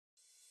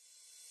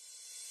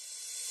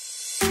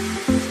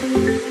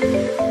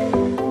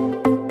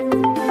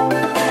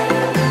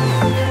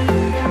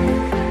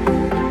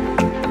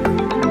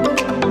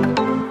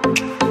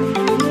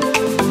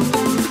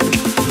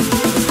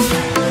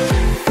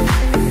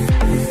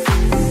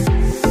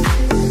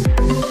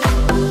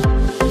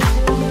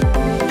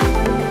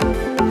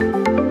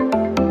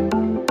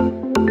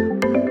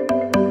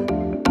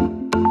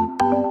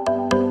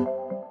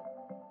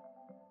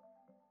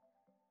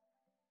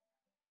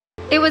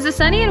was a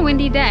sunny and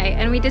windy day,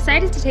 and we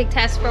decided to take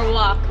Tess for a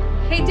walk.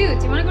 Hey dude,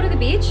 do you want to go to the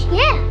beach?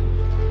 Yeah.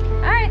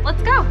 All right,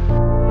 let's go.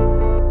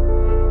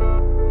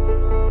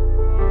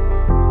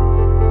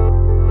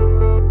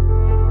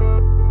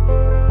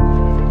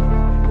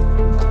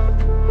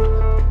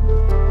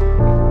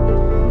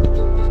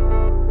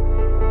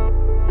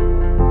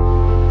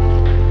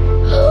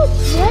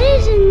 What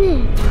is in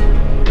there?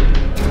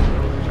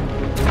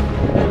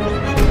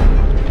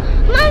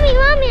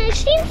 Mommy, I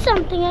seen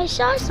something. I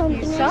saw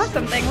something. You saw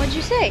something? What'd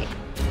you say?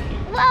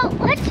 Well,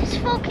 let's just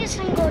focus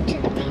and go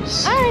to the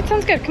beach. All right,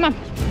 sounds good. Come on.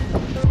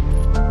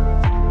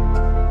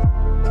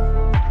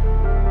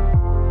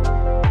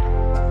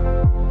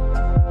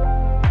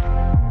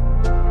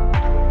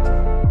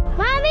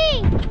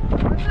 Mommy!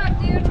 What's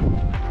up, dude?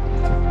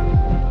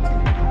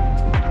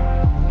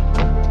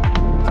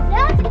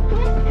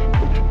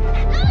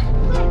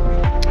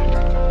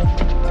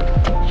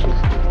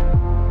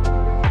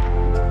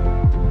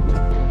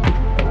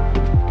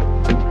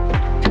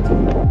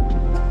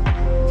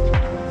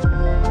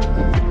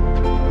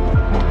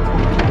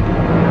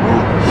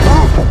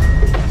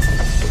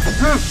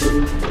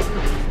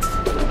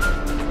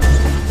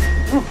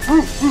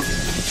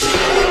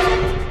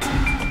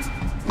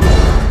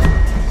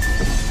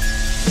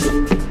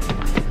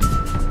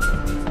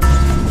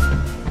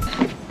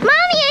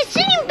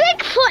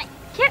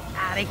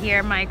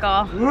 Here,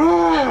 Michael.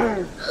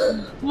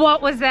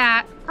 What was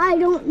that? I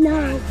don't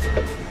know.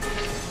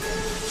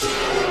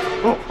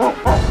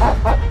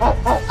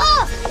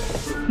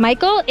 Oh!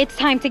 Michael, it's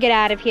time to get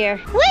out of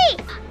here.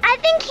 Wait, I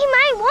think he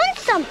might want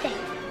something.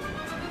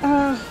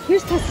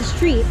 Here's Tessa's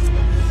treat.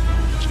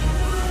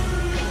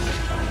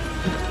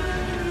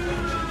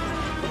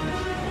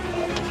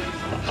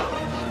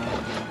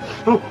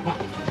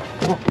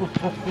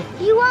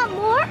 You want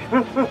more?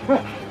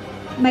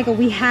 Michael,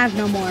 we have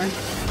no more.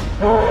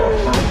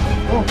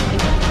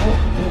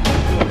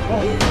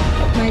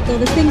 Michael,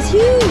 this thing's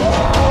huge!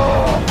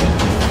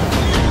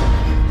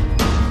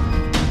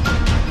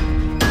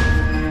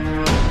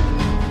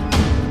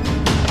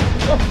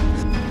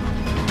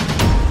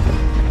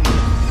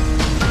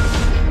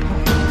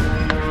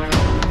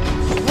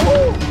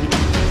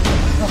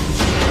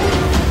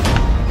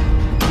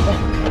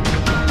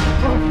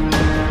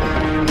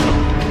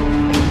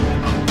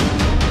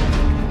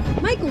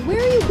 Michael, where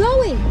are you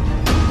going?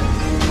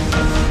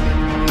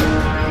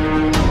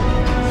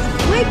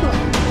 Michael!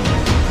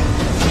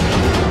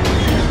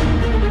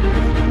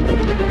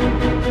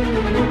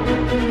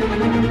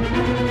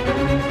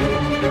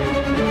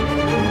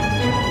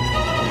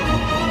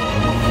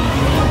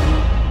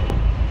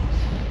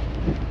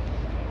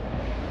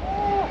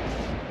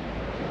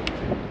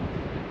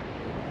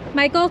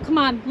 Michael, come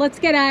on, let's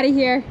get out of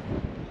here.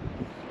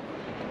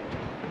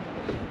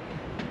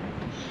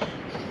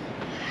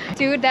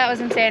 Dude, that was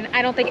insane.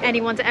 I don't think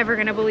anyone's ever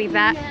gonna believe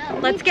that. No,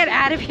 let's get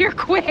out of here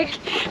quick.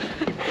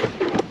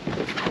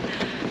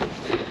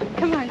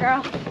 Come on,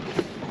 girl.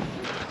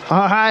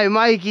 All right,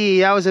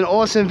 Mikey, that was an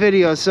awesome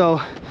video. So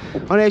I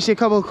want to ask you a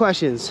couple of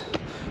questions.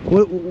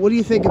 What do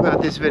you think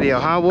about this video,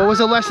 huh? What was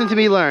a lesson to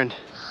be learned?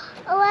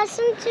 A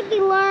lesson to be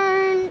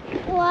learned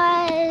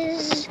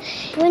was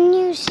when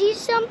you see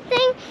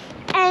something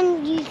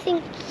and you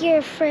think you're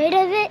afraid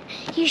of it,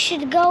 you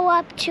should go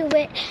up to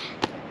it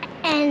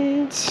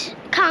and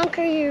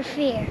conquer your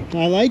fear.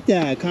 I like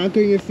that.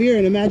 Conquer your fear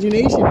and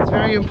imagination. It's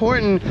very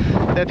important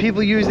that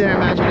people use their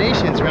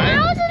imaginations, right? I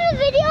was in the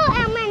video,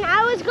 and when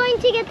I was going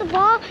to get the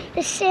ball,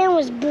 the sand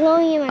was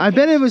blowing in my face. I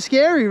bet it was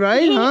scary,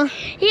 right? Huh?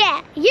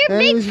 Yeah, you're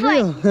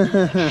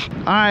Bigfoot.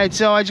 All right,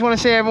 so I just want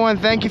to say, everyone,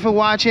 thank you for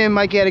watching.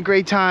 Mikey had a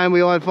great time.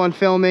 We all had fun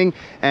filming,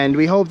 and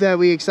we hope that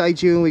we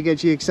excite you and we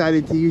get you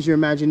excited to use your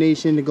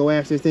imagination to go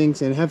after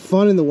things and have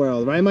fun in the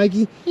world, right,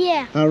 Mikey?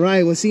 Yeah. All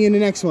right, we'll see you in the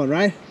next one,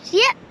 right?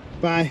 Yep.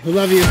 Bye. We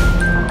love you.